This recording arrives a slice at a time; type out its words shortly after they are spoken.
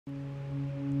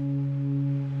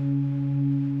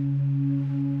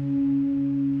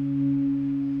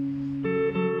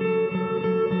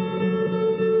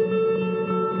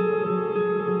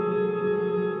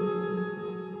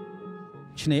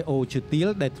ឆ្នេរអូឈើទាល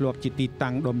ដែលធ្លាប់ជាទី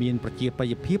តាំងដ៏មានប្រជាប្រិ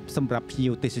យភាពសម្រាប់ភ្ញៀ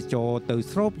វទេសចរទៅ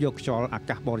ស្រូបយកខ្យល់អា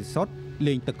កាសបរិសុទ្ធ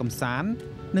លេងទឹកកម្សាន្ត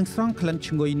និងស្រង់ក្លិន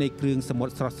ឈ្ងុយនៃគ្រឿងសមុ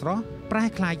ទ្រស្រស់ៗប្រែ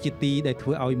ក្លាយជាទីដែលធ្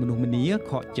វើឲ្យមនុស្សម្នា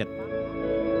ខកចិត្ត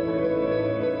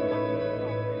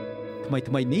ថ្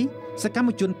មីនេះសកម្ម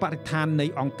ជនបរិស្ថាននៃ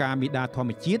អង្គការមេដាធម្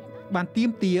មជាតិបានទា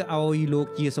មទារឲ្យលោក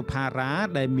ជាសុផារ៉ា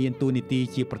ដែលមានតួនាទី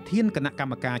ជាប្រធានគណៈក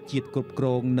ម្មការជាតិគ្រប់គ្រ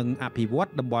ងនិងអភិវឌ្ឍ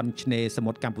តំបន់ឆ្នេរស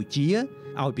មុទ្រកម្ពុជា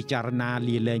ឲ្យពិចារណា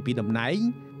លាលែងពីតំណែង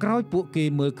ក្រោយពួកគេ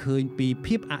មើលឃើញពី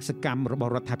ភាពអសកម្មរប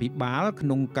ស់រដ្ឋាភិបាលក្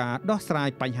នុងការដោះស្រាយ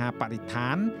បញ្ហាបរិស្ថា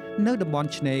ននៅតំបន់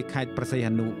ឆ្នេរខេត្តព្រះសីហ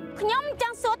នុខ្ញុំច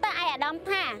ង់សួរតើឯកឧត្តម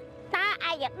ថាតើ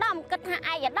ឯកឧត្តមគិតថា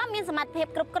ឯកឧត្តមមានសមត្ថភាព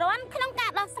គ្រប់គ្រាន់ក្នុងកា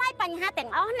រដោះស្រាយបញ្ហាទាំ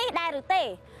ងអស់នេះដែរឬទេ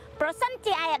ប្រសិន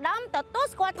ជាឯកឧត្តមទទួល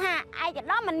ស្គាល់ថាឯកឧត្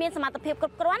តមមិនមានសមត្ថភាពគ្រ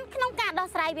ប់គ្រាន់ក្នុងការដោះ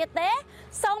ស្រាយវាទេ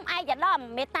សូមឯកឧត្តម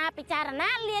មេត្តាពិចារណា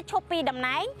លាឈប់ពីតំ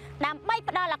ណែងដើម្បី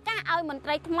ផ្ដល់ឱកាសឲ្យមន្ត្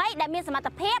រីថ្មីដែលមានសមត្ថ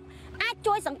ភាពអាច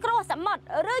ជួយសង្គ្រោះសមុទ្រ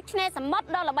ឬឆ្នេរសមុទ្រ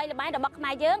ដ៏ល្បីល្បាញរបស់ខ្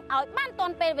មែរយើងឲ្យបានទា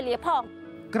ន់ពេលវេលាផង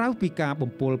ក្រៅពីការ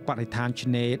បំពុលបរិស្ថានឆ្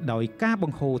នេរដោយការប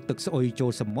ង្ហូរទឹកស្អុយចូ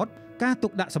លសមុទ្រការទុ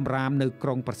កដាក់សម្រាមនៅក្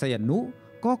រុងព្រះសីហនុ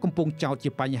ក៏កំពុងចោទជា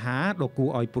បញ្ហាដ៏គួរ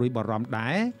ឲ្យព្រួយបារម្ភ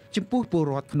ដែរចំពោះពល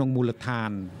រដ្ឋក្នុងមូលដ្ឋា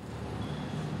ន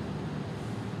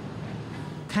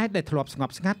ខេត្តដែលធ្លាប់ស្ង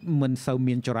ប់ស្ងាត់មិនសូវ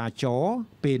មានចរាចរណ៍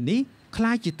ពេលនេះក្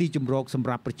លាយជាទីជម្រកសម្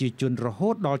រាប់ប្រជាជនរហូ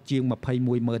តដល់ជាង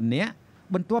210,000 នាក់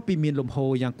បន្ទាប់ពីមានលំហូ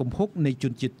រយ៉ាងគំហុកនៃជ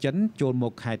នជាតិចិនចូលម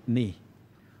កខេត្តនេះ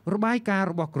របាយការណ៍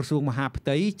របស់ក្រសួងមហាផ្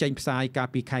ទៃចេញផ្សាយកាល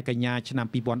ពីខែកញ្ញាឆ្នាំ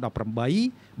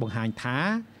2018បង្ហាញថា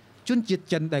ជនជាតិ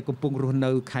ចិនដែលកំពុងរស់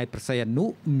នៅខេត្តព្រះសីហនុ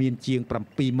មានជាង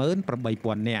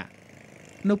78,000 នាក់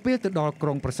នៅពេលទៅដល់ក្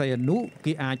រុងព្រះសីហនុ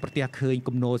គេអាចប្រទះឃើញ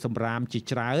គំនរសម្រាមជា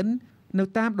ច្រើននៅ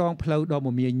តាមដងផ្លូវដ៏ម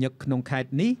មាញឹកក្នុងខេត្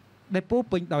តនេះដែលពោរ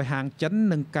ពេញដោយហាងចិន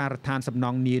និងការដ្ឋានសំណ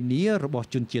ង់នានារបស់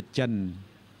ជនជាតិចិន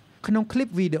ក្នុងคลิป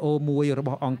វីដេអូមួយរប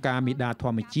ស់អង្គការមេដាធ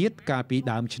ម្មជាតិកាលពី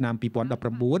ដើមឆ្នាំ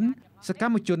2019សក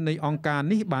ម្មជននៃអង្គការ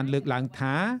នេះបានលើកឡើង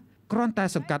ថាគ្រាន់តែ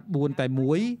សង្កាត់4តែ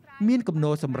មួយមានគំន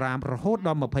រសម្រាមរហូតដ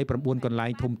ល់29កន្លែ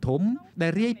ងធំៗដែ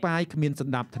លរាយប៉ាយគ្មានស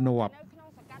ណ្ដាប់ធ្នាប់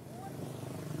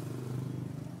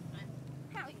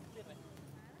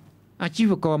អាជី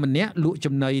វករម្នាក់លក់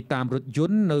ចំណីតាមរថយ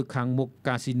ន្តនៅខាងមុខ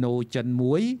កាស៊ីណូចិន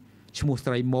មួយឈ្មោះ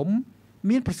ស្រីមុំ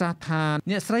មានប្រសាសន៍ថា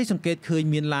អ្នកស្រីសង្កេតឃើញ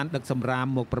មានឡានដឹកសម្រាម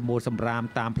មកប្រមូលសម្រាម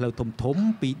តាមផ្លូវធំៗ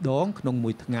2ដងក្នុងមួ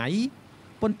យថ្ងៃ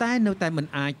ប៉ុន្តែនៅតែមិន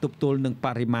អាចទប់ទល់នឹងប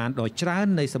រិមាណដ៏ច្រើន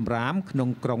នៃសម្រាមក្នុង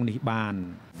ក្រុងនេះបាន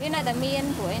វានៅតែមាន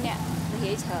ព្រោះអ្នកនិ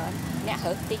យាយច្រើនអ្នក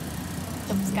រើសតិច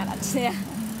ទប់ស្កាត់អត់ឈ្នះ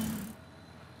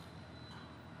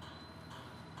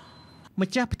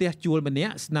ម្ចាស់ផ្ទះជួលម្នា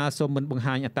ក់ស្នើសុំមិនបង្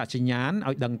ហាញអត្តសញ្ញាណ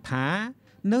ឲ្យដឹងថា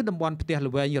នៅតំបន់ផ្ទះ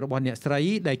ល្វែងរបស់អ្នកស្រី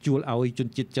ដែលជួលឲ្យជន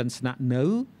ជាតិចិនស្នាក់នៅ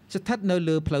ស្ថិតនៅ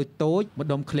លើផ្លូវតូចម្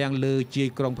ដុំឃ្លាំងលើជាយ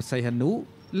ក្រុងព្រះសីហនុ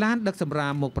ឡានដឹកសម្រា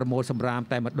មមកប្រមូលសម្រាម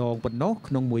តែម្ដងប៉ុណ្ណោះ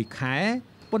ក្នុងមួយខែ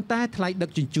ប៉ុន្តែថ្លៃដឹក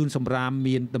ជញ្ជូនសម្រាម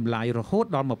មានតម្លៃរហូត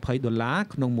ដល់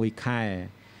$20ក្នុងមួយខែ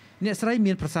អ្នកស្រី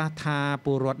មានប្រសាសន៍ថាព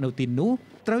លរដ្ឋនៅទីនោះ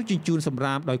ត្រូវជញ្ជូនសម្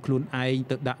រាមដោយខ្លួនឯង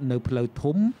ទៅដាក់នៅផ្លូវ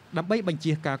ធំដើម្បីបញ្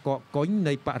ជៀសការកកកុញ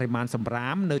នៃបរិមាណសម្រា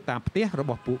មនៅតាមផ្ទះរ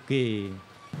បស់ពួកគេ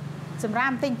សម្រា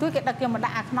មទិញទួយគេដឹកយកមកដា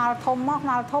ក់អាខ្នល់ធំមកខ្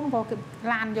នល់ធំព្រោះគេ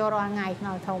ឡានយករាល់ថ្ងៃខ្ន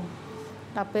ល់ធំ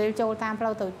ដល់ពេលចូលតាមផ្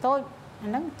លូវតូចៗអា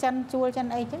ហ្នឹងចិនជួលចិន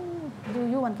អីចឹង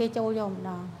យូរមិនគេចូលយកម្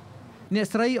ដងអ្នក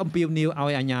ស្រីអំពាវនាវឲ្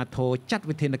យអាជ្ញាធរចាត់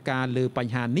វិធានការលើប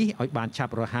ញ្ហានេះឲ្យបានឆា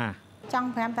ប់រហ័សចង់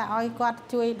ប្រាប់តែឲ្យគាត់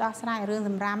ជួយដោះស្រាយរឿងស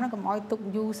ម្រាមហ្នឹងកុំឲ្យទុក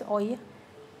យូរស្អុយ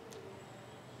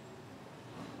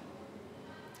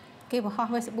គេបង្ហោះ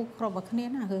Facebook គ្រប់តែគ្នា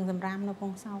ណារឿងសម្រាមនៅព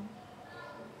ងសោ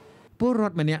ពលរ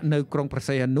ដ្ឋម្នាក់នៅក្រុងព្រះ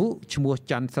សីហនុឈ្មោះ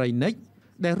ច័ន្ទស្រីនិច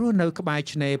ដែលរស់នៅក្បែរ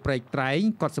ឆ្នេរព្រែកត្រែង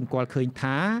គាត់សម្គាល់ឃើញ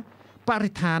ថាបរិ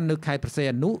ស្ថាននៅខេត្តព្រះសីហ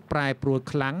នុប្រែប្រួល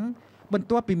ខ្លាំងបន្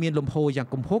ទាប់ពីមានលំហូរយ៉ាង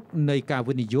គំហុកនៃការ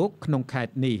វិនិយោគក្នុងខេត្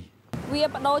តនេះវា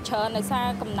បដូរច្រើនដោយសារ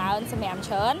កំណើនសម្រាម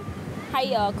ច្រើនហើ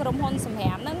យក្រុមហ៊ុនសម្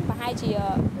រាមហ្នឹងប្រហែលជា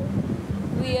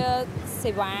វា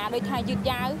សេវាដូចថាយឺត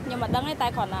យ៉ាវខ្ញុំមិនដឹងទេតែ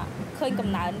គ្រាន់តែឃើញកំ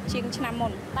ណើនជាងឆ្នាំមុ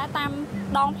នតែតាម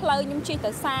ដងផ្លូវខ្ញុំជិះទៅ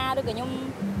ផ្សារឬក៏ខ្ញុំ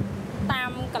តា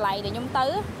មកន្លែងដែលខ្ញុំទៅ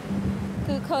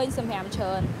គឺឃើញសម្រាមច្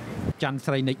រើនច័ន្ទ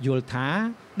ស្រីនិចយល់ថា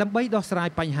ដើម្បីដោះស្រាយ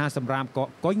បញ្ហាសម្រាមកក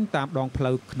កុញតាមដងផ្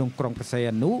លូវក្នុងក្រុងព្រះសីហ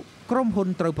នុក្រុមហ៊ុន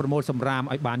ត្រូវប្រមូលសម្រាម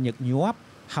ឲ្យបានញឹកញាប់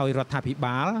ហើយរដ្ឋាភិ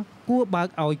បាលគួរបើក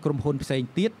ឲ្យក្រុមហ៊ុនផ្សេង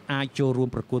ទៀតអាចចូលរួម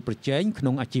ប្រកួតប្រជែងក្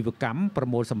នុងអាជីវកម្មប្រ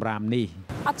មូលសម្រាមនេះ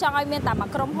អត់ចង់ឲ្យមានតែមួយ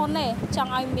ក្រុមហ៊ុនទេច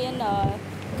ង់ឲ្យមាន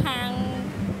ខាង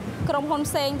ក្រុមហ៊ុន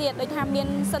ផ្សេងទៀតដូចថាមាន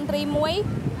សិនត្រីមួយ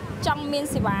ចង់មាន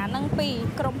សេវានឹងពីរ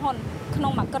ក្រុមហ៊ុនក្នុ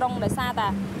ងមួយក្រុងដោយសារតែ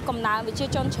កំណើនវិជា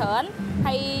ជនច្រើន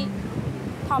ហើយ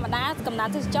ធម្មតាកំណើន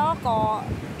ទេសចរក៏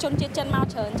ជនជាតិចិនមក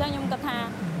ច្រើនអញ្ចឹងខ្ញុំគិតថា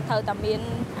ត្រូវតែមាន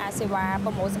អាសេវាប្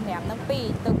រមូលសម្រាមនឹងពីរ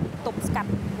ទៅទប់ស្កាត់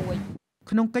រួច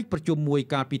ក្នុងកិច្ចប្រជុំមួយ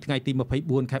កាលពីថ្ងៃទី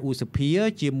24ខែឧសភា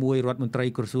ជាមួយរដ្ឋមន្ត្រី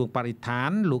ក្រសួងបរិស្ថា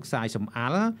នលោកសាយសំអា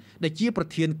ល់ដែលជាប្រ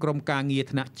ធានក្រុមការងារ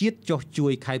ថ្នាក់ជាតិចុះជួ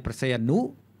យខេត្តព្រះសីហនុ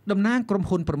តំណាងក្រុម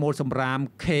ហ៊ុនប្រមូលសម្រាម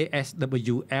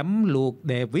KSWM លោក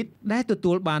David ដែលទ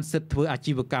ទួលបានសិទ្ធិធ្វើអា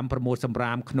ជីវកម្មប្រមូលសម្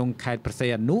រាមក្នុងខេត្តព្រះសី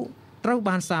ហនុត្រូវ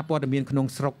បានសារព័ត៌មានក្នុង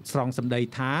ស្រុកស្រង់សម្ដី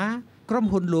ថាក្រុម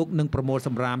ហ៊ុនលោកនឹងប្រមូលស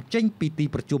ម្រាមចេញពីទី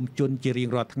ប្រជុំជនជារៀង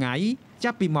រាល់ថ្ងៃ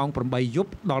ចាប់ពីម៉ោង 8 យ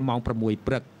ប់ដល់ម៉ោង 6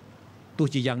 ព្រឹកទោះ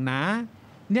ជាយ៉ាងណា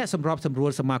អ្នកសម្របសម្រួ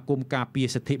លសមាគមការពារ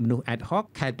សិទ្ធិមនុស្ស ad hoc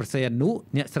ខេត្តព្រះសីហនុ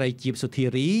អ្នកស្រីជីបសុធា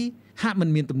រីហាក់មិន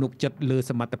មានទំនុកចិត្តលើ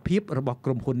សមត្ថភាពរបស់ក្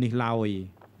រុមហ៊ុននេះឡើយ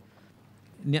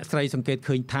អ្នកស្រីសង្កេត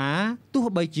ឃើញថាទោះ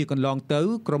បីជាកន្លងទៅ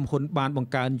ក្រុមហ៊ុនបានប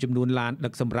ង្កើនចំនួនឡានដឹ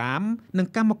កសម្រាមនិង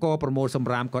កម្មករប្រមូលស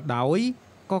ម្រាមក៏ដោយ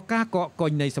ក៏ការកកកុ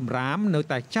ញនៃសម្រាមនៅ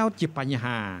តែចោទជាបញ្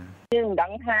ហាយើងមិនដឹ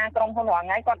ងថាក្រុមហ៊ុនរាល់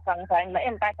ថ្ងៃគាត់ប្រឹងប្រែង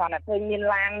មិនតែគ្រាន់តែឃើញមាន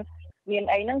ឡានមាន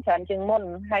អីហ្នឹងច្រើនជាងមុន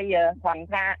ហើយគ្រាន់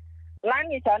ថាឡាន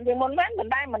វាច្រើនជាងមុនមែនប៉ុ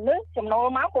ន្តែមនុស្សចំណូល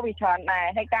មកក៏វាច្រើនដែរ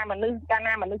ហើយការណាមនុស្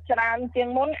សច្រើនជាង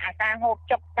មុនអាការហូប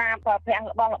ចុកការប្រើប្រាស់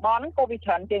របស់របរហ្នឹងក៏វាច្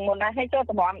រើនជាងមុនដែរហើយចូល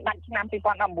តម្រាំដាច់ឆ្នាំ2019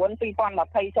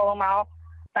 2020ចូលមក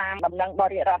តាមដំណឹងប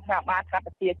រិយារដ្ឋាភិបាលថា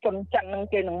ប្រជាជនចិននឹង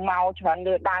គេនឹងមកច្រើន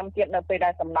លើដើមទៀតនៅពេលដែ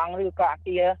លសំណង់ឬក៏អា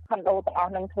គារខុនដូទាំងអ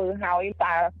ស់នឹងធ្វើហើយ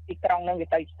តើទីក្រុងនឹងវា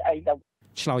ទៅស្អីទៅ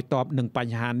ឆ្លើយតបនឹងប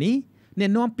ញ្ហានេះអ្នក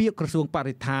នាំពាក្យក្រសួងប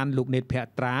រិស្ថានលោកណេតភក្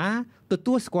ត្រាទ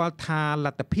ទួលស្គាល់ថាល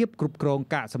ទ្ធភាពគ្រប់គ្រង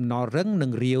កាកសំណល់រឹងនិ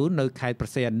ងរាវនៅខេត្តព្រះ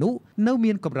សីហនុនៅ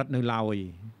មានកម្រិតនៅឡើយ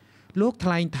លោកថ្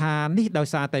លែងថានេះដោយ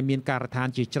សារតែមានការដ្ឋាន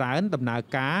ជាច្រើនដំណើរ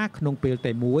ការក្នុងពេល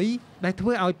តែមួយដែលធ្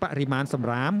វើឲ្យបរិមាណសម្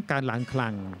រាមកើនឡើងខ្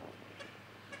លាំង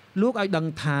លោកឲ្យដឹង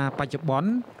ថាបច្ចុប្បន្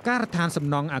នការដ្ឋានសំ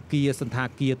ណង់អគារសន្តា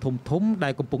គារធំៗដែ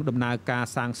លកំពុងដំណើរការ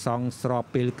សាងសង់ស្រប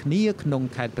ពេលគ្នាក្នុង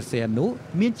ខេត្តព្រះសីហនុ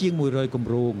មានជាង100គ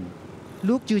ម្រោង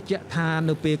លោកជឿជាក់ថា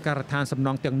នៅពេលការដ្ឋានសំណ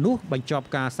ង់ទាំងនោះបញ្ចប់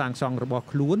ការសាងសង់របស់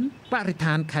ខ្លួនបរិស្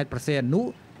ថានខេត្តព្រះសីហនុ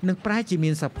នឹងប្រែជាមា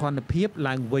នសោភ័ណភាព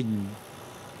ឡើងវិញ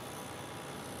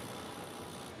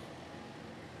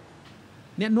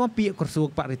អ្នកនាំពាក្យក្រសួង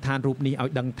បរិស្ថានរូបនេះឲ្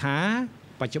យដឹងថា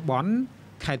បច្ចុប្បន្ន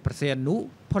ខេត្តព្រះសីហនុ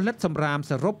ផលិតសម្រាម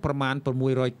សរុបប្រមាណ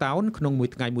600តោនក្នុងមួយ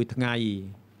ថ្ងៃ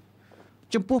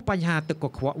ចំពោះបញ្ហាទឹកក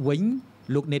ខ្វក់វិញ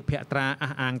លោកណេតភក្ត្រា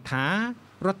អះអាងថា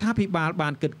រដ្ឋាភិបាលបា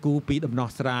នគិតគូរពីដំណោះ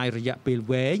ស្រាយរយៈពេល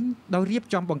វែងដោយរៀប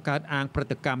ចំបង្កើតអាងព្រឹ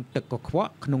ត្តិកម្មទឹកកខ្វ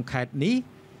ក់ក្នុងខេត្តនេះ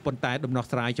ប៉ុន្តែដំណោះ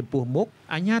ស្រាយចំពោះមុខ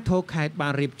អាជ្ញាធរខេត្តបា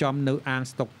នរៀបចំនៅអាង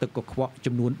ស្តុកទឹកកខ្វក់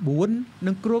ចំនួន4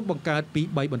និងគ្រោងបង្កើតពី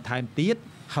3បន្ថែមទៀត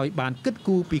ហើយបានគិត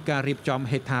គូរពីការរៀបចំ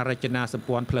ហេដ្ឋារចនាសម្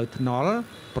ព័ន្ធផ្លូវថ្នល់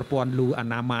ប្រព័ន្ធលូអ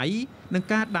នាម័យនិង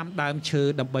ការដាំដើមឈើ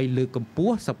ដើម្បីលើកកម្ព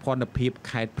ស់សោភ័ណភាព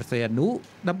ខេត្តព្រះសីហនុ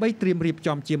ដើម្បីត្រៀមរៀប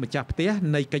ចំជាម្ចាស់ផ្ទះ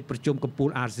នៃកិច្ចប្រជុំកំពូល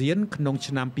អាស៊ានក្នុង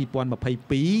ឆ្នាំ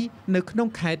2022នៅក្នុង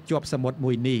ខេត្តជាប់សមុទ្រ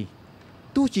មួយនេះ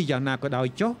ទោះជាយ៉ាងណាក៏ដោយ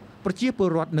ចុះប្រជាពល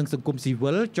រដ្ឋនិងសង្គមស៊ី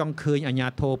វិលចង់ឃើញអាជ្ញា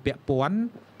ធរពាក់ព័ន្ធ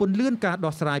ពន្យាការ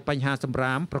ដោះស្រាយបញ្ហាសម្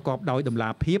រាមប្រកបដោយតម្លា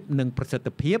ភាពនិងប្រសិទ្ធ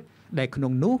ភាពដែលក្នុ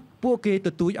ងនោះពួកគេទ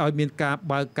ទូចឲ្យមានការ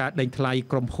បើកការដេញថ្លៃ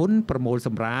ក្រុមហ៊ុនប្រមូលស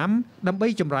ម្រាមដើម្បី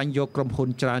ចម្រាញ់យកក្រុមហ៊ុន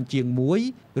ច្រើនជាងមួយ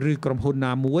ឬក្រុមហ៊ុន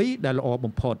ណាមួយដែលល្អ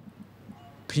បំផុត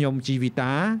ខ្ញុំជីវិ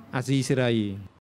តាអាស៊ីសេរី